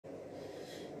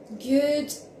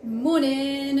Good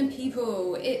morning,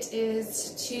 people. It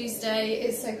is Tuesday.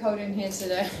 It's so cold in here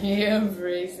today. I'm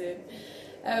freezing.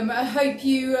 I hope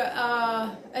you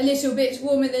are a little bit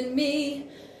warmer than me,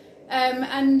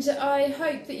 and I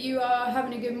hope that you are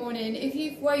having a good morning. If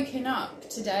you've woken up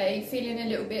today feeling a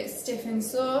little bit stiff and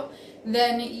sore,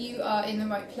 then you are in the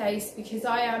right place, because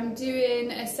I am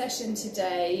doing a session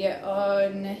today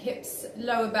on hips,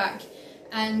 lower back,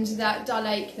 and that dull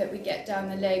ache that we get down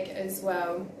the leg as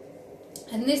well.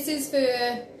 And this is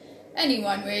for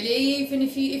anyone really, even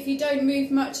if you don't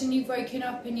move much and you've woken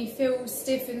up and you feel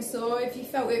stiff and sore. If you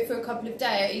felt it for a couple of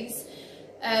days,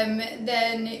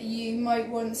 then you might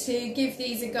want to give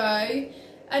these a go.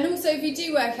 And also, if you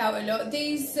do work out a lot,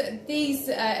 these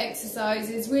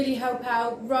exercises really help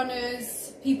out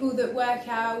runners, people that work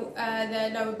out their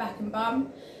lower back and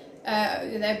bum,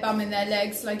 their bum and their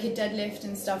legs, like a deadlift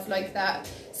and stuff like that.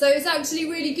 So it's actually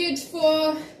really good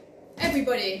for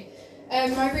everybody.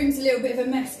 My room's a little bit of a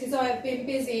mess because I have been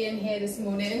busy in here this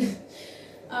morning.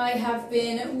 I have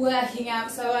been working out,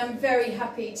 so I'm very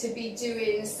happy to be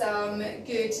doing some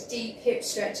good deep hip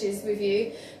stretches with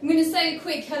you. I'm going to say a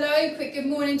quick hello, quick good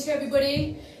morning to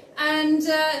everybody, and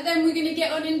then we're going to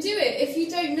get on and do it. If you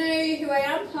don't know who I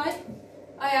am, hi,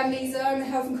 I am Lisa. I'm a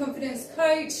health and confidence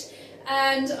coach,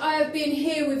 and I have been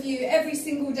here with you every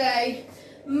single day,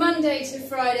 Monday to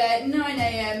Friday at 9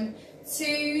 AM,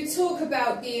 to talk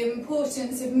about the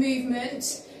importance of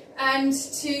movement and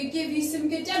to give you some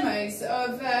good demos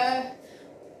of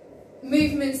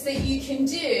movements that you can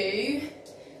do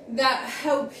that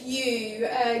help you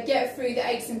get through the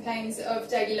aches and pains of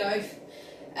daily life.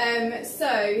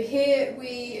 So here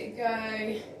we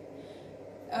go.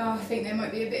 Oh, I think there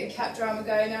might be a bit of cat drama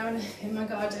going on in my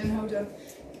garden. Hold on.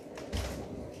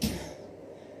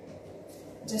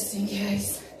 Just in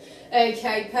case.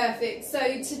 Okay, perfect. So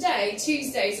today,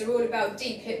 Tuesdays are all about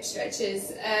deep hip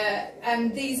stretches,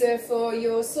 and these are for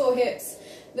your sore hips,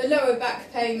 the lower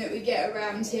back pain that we get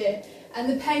around here, and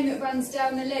the pain that runs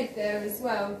down the leg there as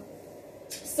well.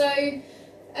 So,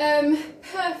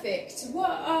 perfect.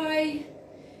 What I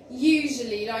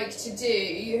usually like to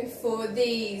do for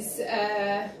these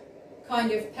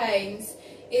kind of pains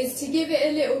is to give it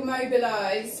a little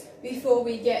mobilise before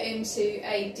we get into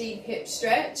a deep hip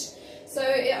stretch. So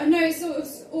I know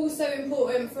it's also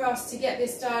important for us to get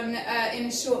this done in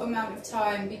a short amount of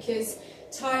time, because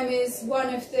time is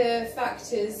one of the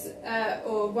factors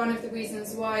or one of the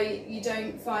reasons why you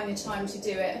don't find the time to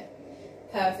do it.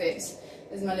 Perfect.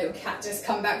 There's my little cat just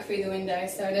come back through the window,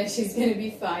 so I know she's going to be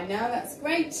fine now. That's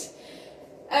great.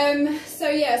 So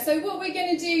yeah, so what we're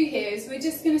going to do here is we're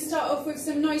just going to start off with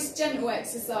some nice gentle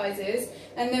exercises,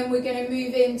 and then we're going to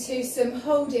move into some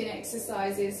holding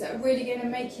exercises that are really going to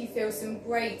make you feel some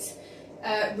great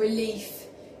relief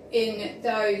in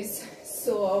those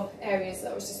sore areas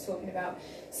that I was just talking about.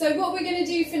 So what we're going to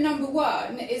do for number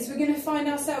one is we're going to find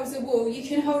ourselves a wall. You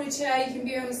can hold a chair, you can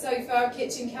be on the sofa,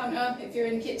 kitchen counter if you're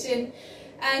in the kitchen,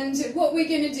 and what we're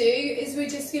going to do is we're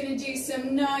just going to do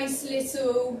some nice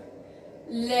little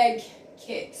leg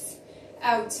kicks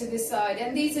out to the side,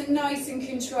 and these are nice and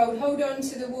controlled. Hold on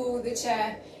to the wall of the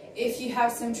chair if you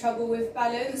have some trouble with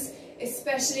balance,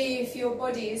 especially if your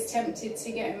body is tempted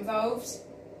to get involved.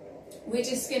 We're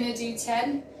just going to do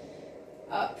 10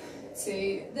 up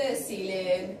to the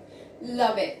ceiling.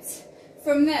 Love it.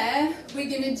 From there we're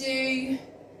going to do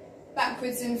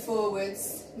backwards and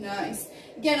forwards. Nice.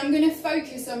 Again, I'm going to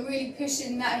focus on really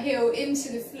pushing that heel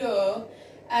into the floor,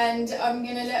 and I'm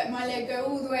going to let my leg go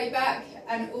all the way back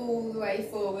and all the way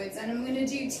forwards, and I'm going to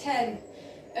do 10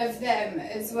 of them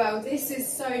as well. This is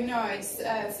so nice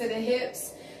for the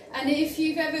hips. And if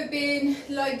you've ever been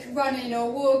like running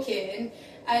or walking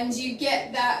and you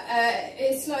get that,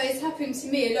 it's happened to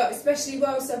me a lot, especially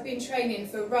whilst I've been training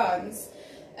for runs,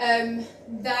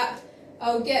 that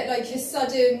I'll get like a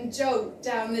sudden jolt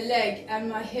down the leg and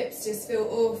my hips just feel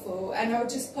awful, and I'll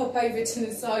just pop over to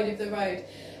the side of the road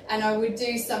and I would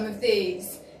do some of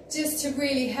these just to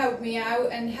really help me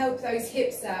out and help those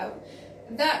hips out.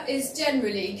 That is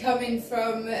generally coming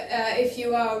from, if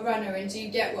you are a runner and you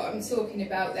get what I'm talking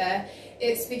about there,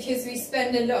 it's because we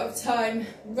spend a lot of time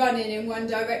running in one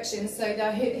direction, so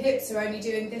the hips are only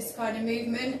doing this kind of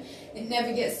movement. It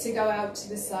never gets to go out to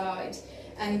the side,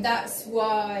 and that's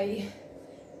why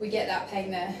we get that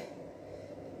pain there.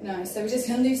 Nice, so we're just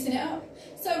going to loosen it up.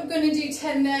 So I'm going to do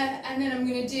 10 there, and then I'm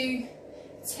going to do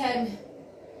 10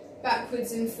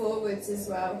 backwards and forwards as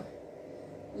well.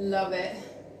 Love it.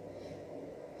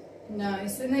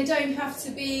 Nice. And they don't have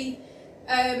to be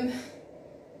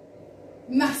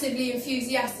massively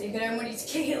enthusiastic. I don't want you to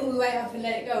kick it all the way up and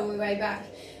let it go all the way back.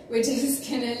 We're just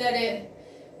going to let it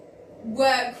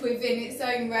work within its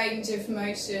own range of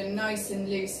motion, nice and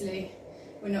loosely.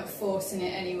 We're not forcing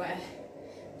it anywhere.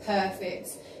 Perfect.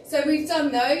 So we've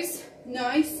done those,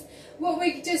 nice. What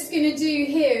we're just going to do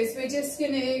here is we're just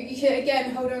going to, you can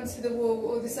again hold on to the wall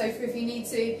or the sofa if you need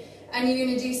to, and you're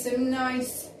going to do some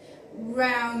nice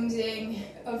rounding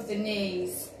of the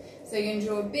knees. So you're going to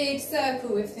draw a big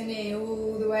circle with the knee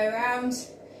all the way around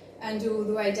and all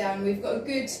the way down. We've got a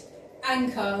good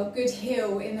anchor, good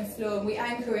heel in the floor, and we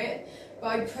anchor it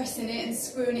by pressing it and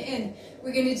screwing it in.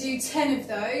 We're going to do 10 of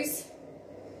those.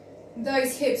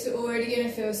 Those hips are already going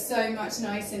to feel so much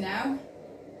nicer now.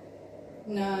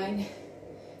 9,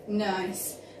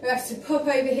 nice. We have to pop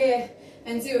over here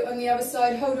and do it on the other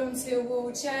side. Hold on to your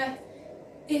wall chair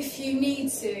if you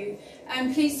need to,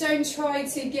 and please don't try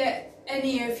to get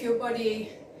any of your body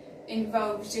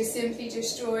involved. You're simply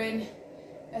just drawing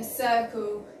a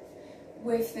circle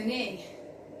with the knee.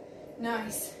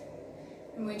 Nice.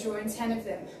 And we're drawing 10 of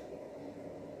them.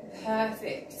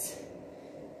 Perfect.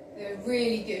 They're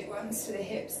really good ones for the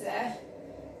hips there.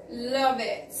 Love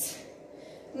it.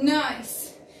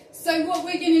 Nice. So what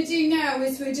we're going to do now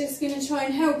is we're just going to try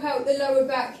and help out the lower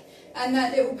back and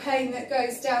that little pain that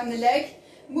goes down the leg.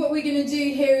 What we're going to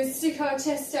do here is stick our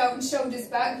chest out and shoulders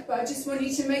back, but I just want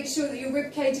you to make sure that your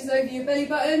rib cage is over your belly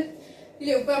button.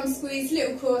 Your little bum squeeze,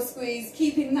 little core squeeze,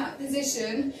 keeping that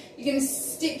position. You're going to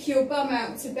stick your bum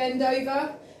out to bend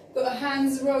over. Got our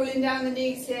hands rolling down the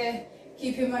knees here,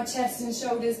 keeping my chest and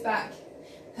shoulders back.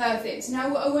 Perfect. Now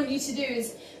what I want you to do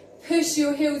is push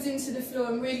your heels into the floor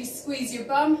and really squeeze your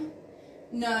bum.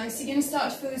 Nice. You're going to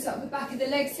start to feel this up the back of the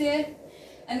legs here.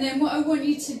 And then what I want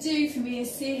you to do for me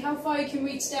is see how far you can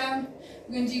reach down.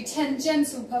 We're going to do 10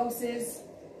 gentle pulses.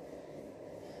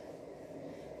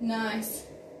 Nice.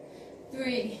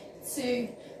 3, 2,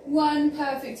 1.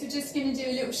 Perfect. We're just going to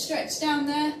do a little stretch down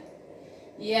there.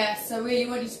 Yes, I really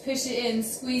want you to push it in,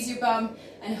 squeeze your bum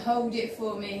and hold it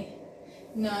for me.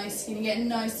 Nice. You're going to get a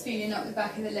nice feeling up the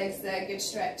back of the legs there. Good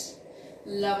stretch.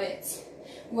 Love it.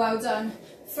 Well done.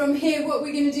 From here, what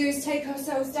we're going to do is take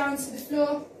ourselves down to the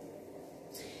floor.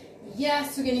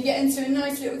 Yes, we're going to get into a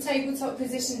nice little tabletop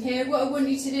position here. What I want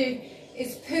you to do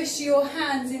is push your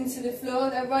hands into the floor.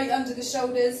 They're right under the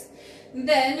shoulders.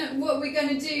 Then what we're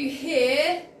going to do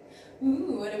here,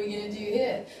 what are we going to do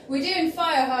here? We're doing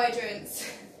fire hydrants.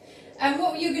 And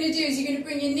what you're going to do is you're going to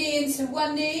bring your knee into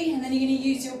one knee, and then you're going to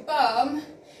use your bum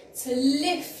to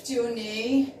lift your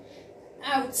knee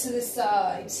out to the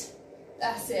side.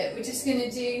 That's it. We're just going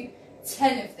to do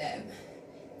 10 of them.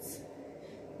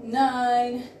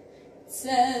 9,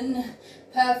 10.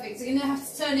 Perfect. You're going to have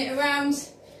to turn it around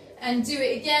and do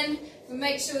it again. But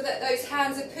make sure that those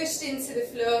hands are pushed into the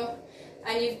floor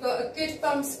and you've got a good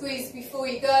bum squeeze before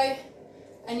you go.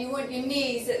 And you want your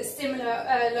knees at a similar,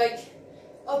 like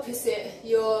opposite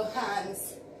your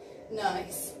hands.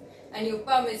 Nice. And your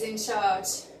bum is in charge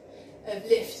of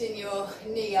lifting your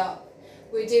knee up.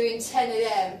 We're doing 10 of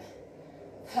them.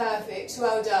 Perfect.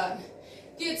 Well done.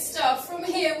 Good stuff. From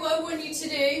here, what I want you to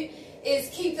do is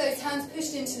keep those hands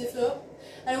pushed into the floor,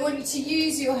 and I want you to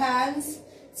use your hands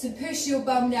to push your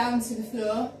bum down to the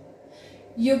floor.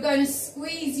 You're going to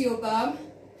squeeze your bum.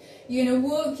 You're going to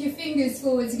walk your fingers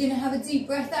forwards. You're going to have a deep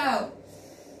breath out.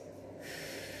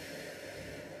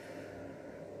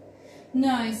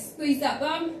 Nice. Squeeze that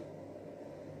bum.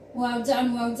 Well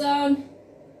done, well done.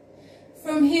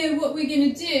 From here, what we're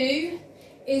going to do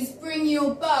is bring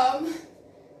your bum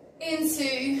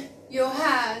into your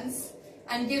hands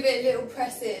and give it a little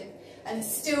press in. And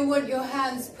still want your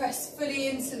hands pressed fully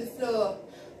into the floor.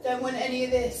 Don't want any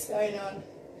of this going on.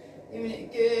 Giving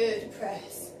it a good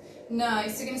press.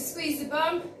 Nice. We're going to squeeze the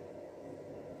bum.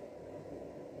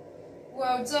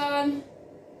 Well done.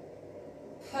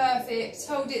 Perfect.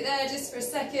 Hold it there just for a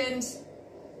second.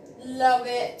 Love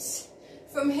it.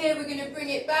 From here, we're going to bring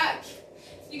it back.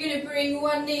 You're going to bring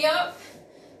one knee up.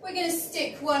 We're going to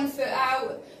stick one foot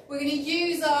out. We're going to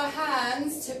use our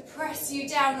hands to press you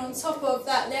down on top of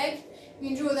that leg. You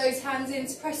can draw those hands in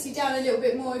to press you down a little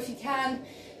bit more if you can.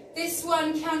 This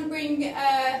one can bring,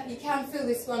 you can feel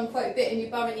this one quite a bit in your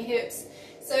bum and your hips.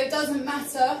 So it doesn't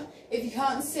matter if you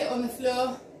can't sit on the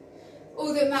floor.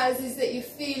 All that matters is that you're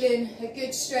feeling a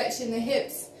good stretch in the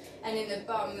hips and in the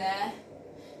bum there.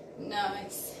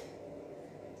 Nice.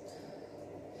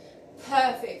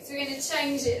 Perfect. So we're going to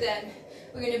change it then.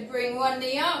 We're going to bring one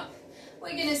knee up.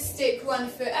 We're going to stick one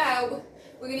foot out.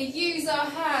 We're going to use our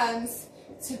hands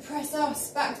to press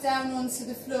us back down onto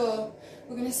the floor.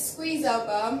 We're going to squeeze our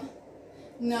bum.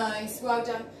 Nice, well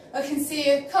done. I can see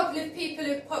a couple of people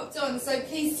have popped on, so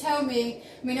please tell me.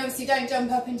 I mean, obviously don't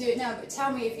jump up and do it now, but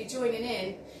tell me if you're joining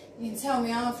in. You can tell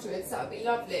me afterwards, that would be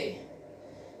lovely.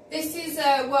 This is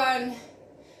one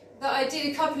that I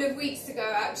did a couple of weeks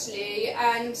ago actually,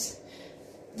 and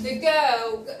the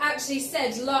girl actually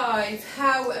said live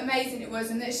how amazing it was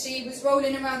and that she was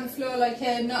rolling around the floor like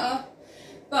a nutter,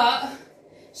 but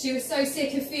she was so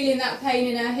sick of feeling that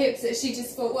pain in her hips that she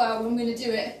just thought, well, I'm going to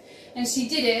do it. And she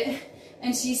did it,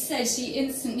 and she said she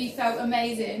instantly felt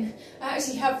amazing. I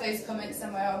actually have those comments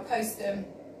somewhere, I'll post them.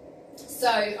 So,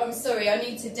 I'm sorry, I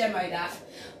need to demo that.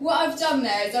 What I've done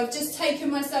there is I've just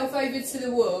taken myself over to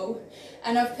the wall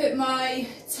and I've put my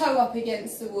toe up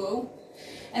against the wall.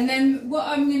 And then what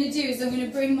I'm going to do is I'm going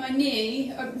to bring my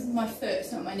knee, my foot,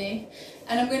 it's not my knee,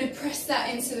 and I'm going to press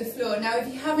that into the floor. Now,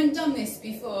 if you haven't done this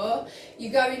before,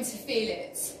 you're going to feel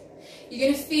it. You're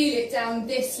going to feel it down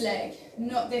this leg,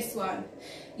 not this one.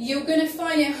 You're going to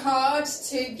find it hard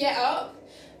to get up,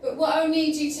 but what I'll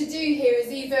need you to do here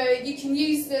is either you can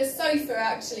use the sofa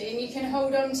actually, and you can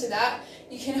hold on to that.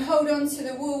 You can hold on to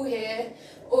the wall here,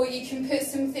 or you can put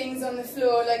some things on the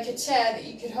floor like a chair that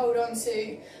you could hold on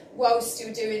to whilst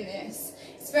you're doing this.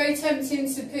 It's very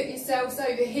tempting to put yourselves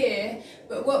over here,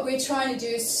 but what we're trying to do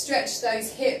is stretch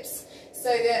those hips so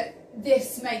that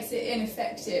this makes it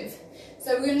ineffective.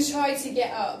 So we're going to try to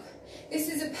get up. This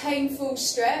is a painful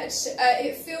stretch.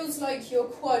 It feels like your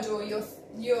quad or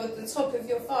the top of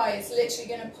your thigh is literally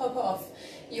going to pop off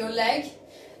your leg,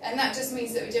 and that just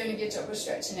means that we're doing a good job of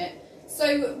stretching it.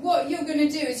 So what you're going to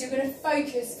do is you're going to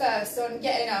focus first on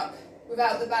getting up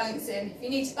without the balancing. If you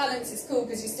need to balance, it's cool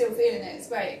because you're still feeling it, it's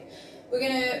great. We're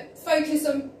going to focus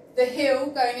on the heel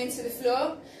going into the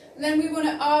floor, and then we want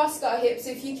to ask our hips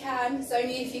if you can, it's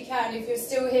only if you can, if you're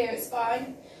still here it's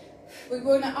fine. We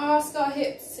want to ask our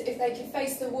hips if they can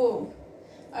face the wall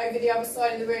over the other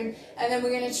side of the room, and then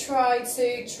we're going to try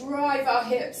to drive our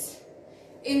hips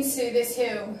into this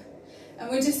heel, and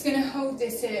we're just going to hold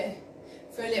this here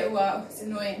for a little while. It's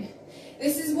annoying.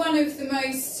 This is one of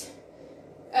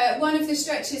the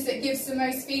stretches that gives the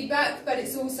most feedback, but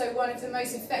it's also one of the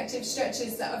most effective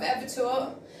stretches that I've ever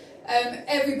taught.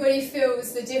 Everybody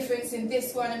feels the difference in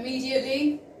this one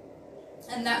immediately,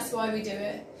 and that's why we do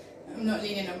it. I'm not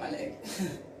leaning on my leg.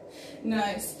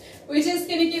 Nice. We're just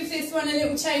going to give this one a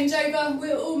little change over.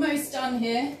 We're almost done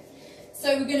here.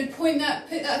 So we're going to put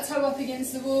that toe up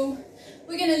against the wall.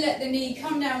 We're going to let the knee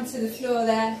come down to the floor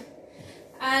there.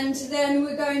 And then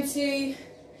we're going to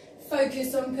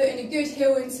focus on putting a good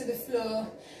heel into the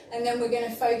floor. And then we're going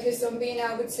to focus on being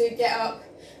able to get up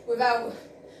without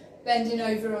bending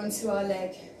over onto our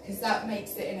leg, because that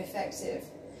makes it ineffective.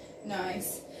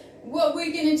 Nice. What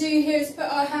we're going to do here is put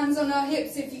our hands on our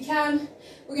hips if you can.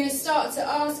 We're going to start to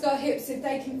ask our hips if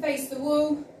they can face the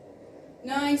wall.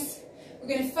 Nice. We're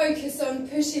going to focus on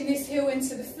pushing this heel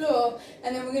into the floor,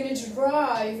 and then we're going to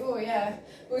drive, oh yeah,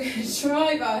 we're going to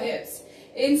drive our hips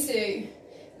into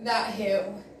that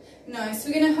heel. Nice.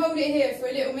 We're going to hold it here for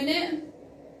a little minute.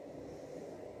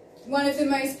 One of the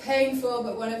most painful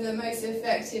but one of the most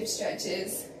effective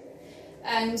stretches.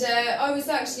 And I was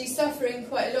actually suffering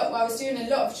quite a lot while I was doing a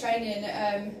lot of training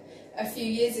a few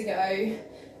years ago,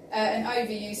 and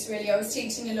overuse really. I was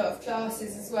teaching a lot of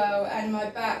classes as well, and my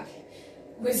back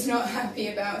was not happy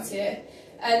about it.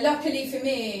 Luckily for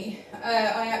me,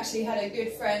 I actually had a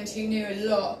good friend who knew a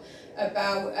lot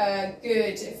about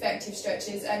good effective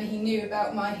stretches, and he knew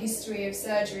about my history of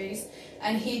surgeries,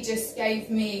 and he just gave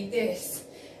me this,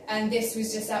 and this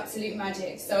was just absolute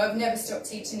magic. So I've never stopped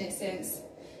teaching it since.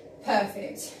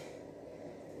 Perfect.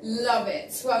 Love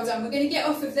it. Well done. We're going to get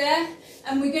off of there,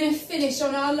 and we're going to finish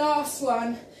on our last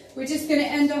one. We're just going to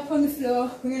end up on the floor.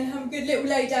 We're going to have a good little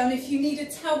lay down. If you need a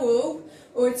towel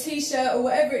or a t-shirt or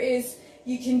whatever it is,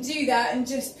 you can do that and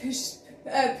just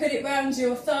put it round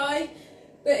your thigh.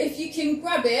 But if you can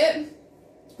grab it,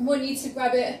 I want you to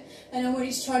grab it, and I want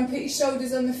you to try and put your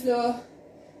shoulders on the floor.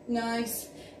 Nice.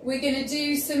 We're going to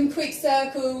do some quick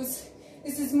circles.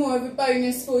 This is more of a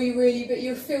bonus for you really, but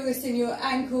you'll feel this in your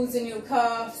ankles and your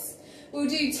calves. We'll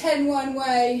do 10 one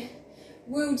way,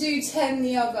 we'll do 10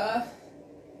 the other.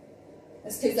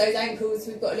 That's because those ankles,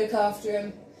 we've got to look after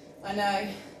them. I know.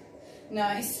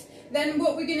 Nice. Then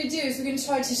what we're going to do is we're going to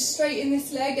try to straighten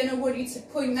this leg, and I want you to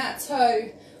point that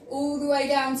toe all the way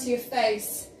down to your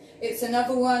face. It's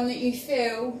another one that you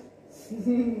feel,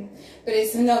 but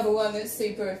it's another one that's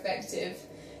super effective.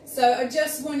 So I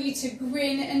just want you to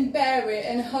grin and bear it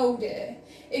and hold it.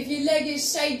 If your leg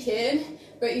is shaking,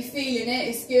 but you're feeling it,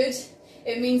 it's good.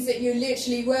 It means that you're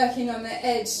literally working on the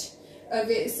edge of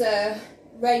its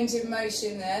range of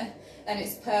motion there, and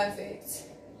it's perfect.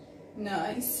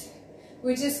 Nice.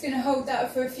 We're just going to hold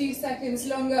that for a few seconds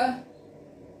longer.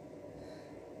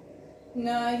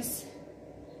 Nice.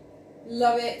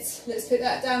 Love it. Let's put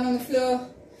that down on the floor.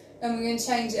 and we're going to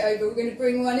change it over. We're going to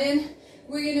bring one in.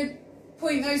 We're going to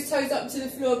point those toes up to the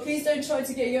floor. Please don't try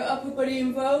to get your upper body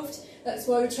involved. That's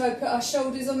why we try to put our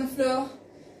shoulders on the floor.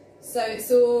 So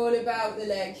it's all about the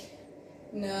leg.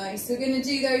 Nice. We're going to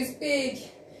do those big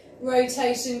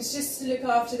rotations just to look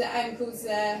after the ankles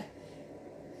there.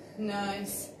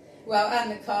 Nice. Well,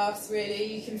 and the calves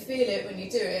really. You can feel it when you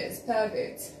do it. It's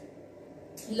perfect.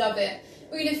 Love it.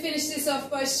 We're going to finish this off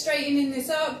by straightening this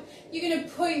up. You're going to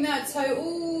point that toe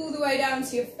all the way down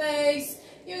to your face.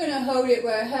 You're going to hold it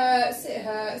where it hurts. It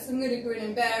hurts. I'm going to grin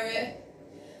and bear it.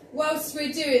 Whilst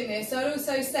we're doing this, I'd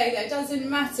also say that it doesn't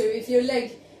matter if your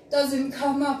leg doesn't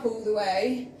come up all the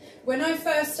way. When I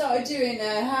first started doing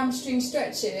hamstring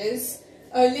stretches,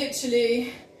 I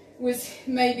literally was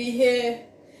maybe here.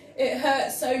 It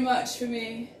hurt so much for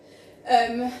me.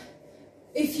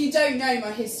 If you don't know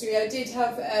my history, I did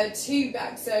have 2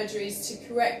 back surgeries to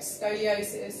correct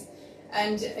scoliosis,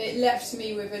 and it left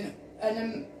me with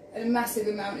a massive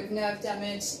amount of nerve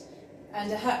damage,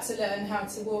 and I had to learn how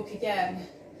to walk again.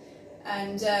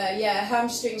 And yeah,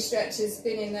 hamstring stretch has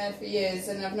been in there for years,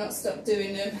 and I've not stopped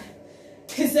doing them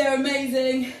because they're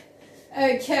amazing.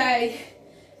 Okay,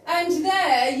 and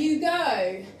there you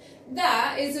go.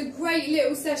 That is a great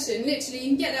little session. Literally, you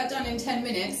can get that done in 10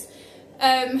 minutes.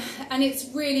 And it's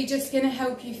really just going to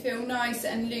help you feel nice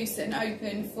and loose and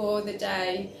open for the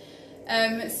day.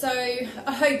 So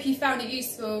I hope you found it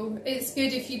useful. It's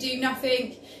good if you do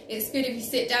nothing. It's good if you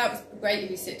sit down. It's great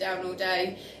if you sit down all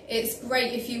day. It's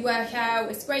great if you work out.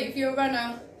 It's great if you're a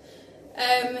runner.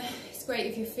 It's great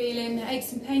if you're feeling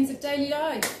aches and pains of daily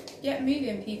life. Get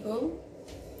moving, people.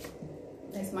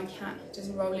 There's my cat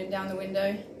just rolling down the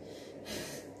window.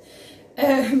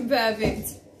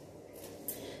 Perfect.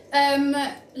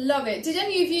 Love it. Did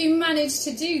any of you manage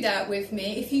to do that with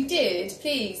me? If you did,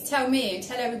 please tell me and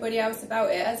tell everybody else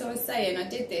about it. As I was saying, I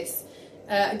did this.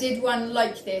 I did one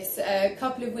like this a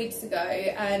couple of weeks ago,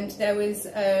 and there was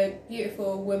a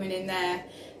beautiful woman in there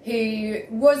who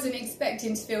wasn't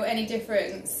expecting to feel any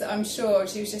difference. I'm sure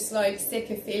she was just like sick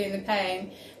of feeling the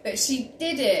pain, but she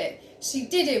did it. She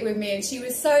did it with me, and she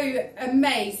was so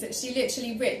amazed that she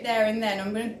literally ripped there and then.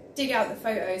 I'm going to dig out the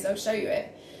photos, I'll show you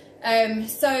it.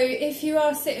 So if you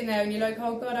are sitting there and you're like,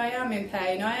 oh God, I am in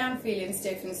pain, I am feeling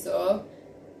stiff and sore,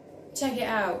 check it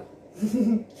out.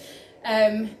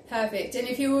 Perfect. And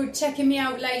if you're checking me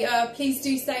out later, please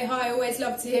do say hi. I always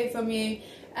love to hear from you,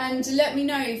 and let me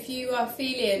know if you are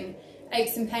feeling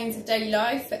aches and pains of daily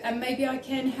life, and maybe I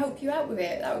can help you out with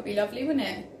it. That would be lovely, wouldn't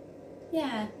it?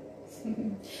 Yeah.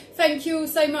 Thank you all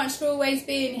so much for always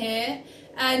being here,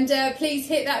 and please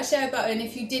hit that share button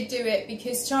if you did do it,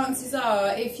 because chances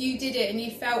are if you did it and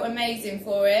you felt amazing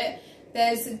for it,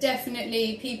 there's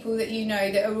definitely people that you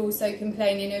know that are also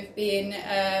complaining of being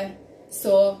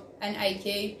sore and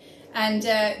achy, and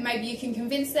maybe you can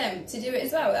convince them to do it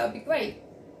as well. That would be great.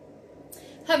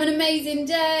 Have an amazing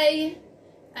day,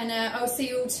 and I'll see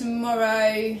you all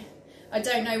tomorrow. I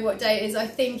don't know what day it is. I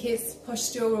think it's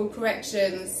postural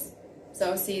corrections. So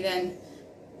I'll see you then.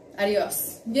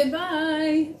 Adios.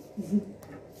 Goodbye.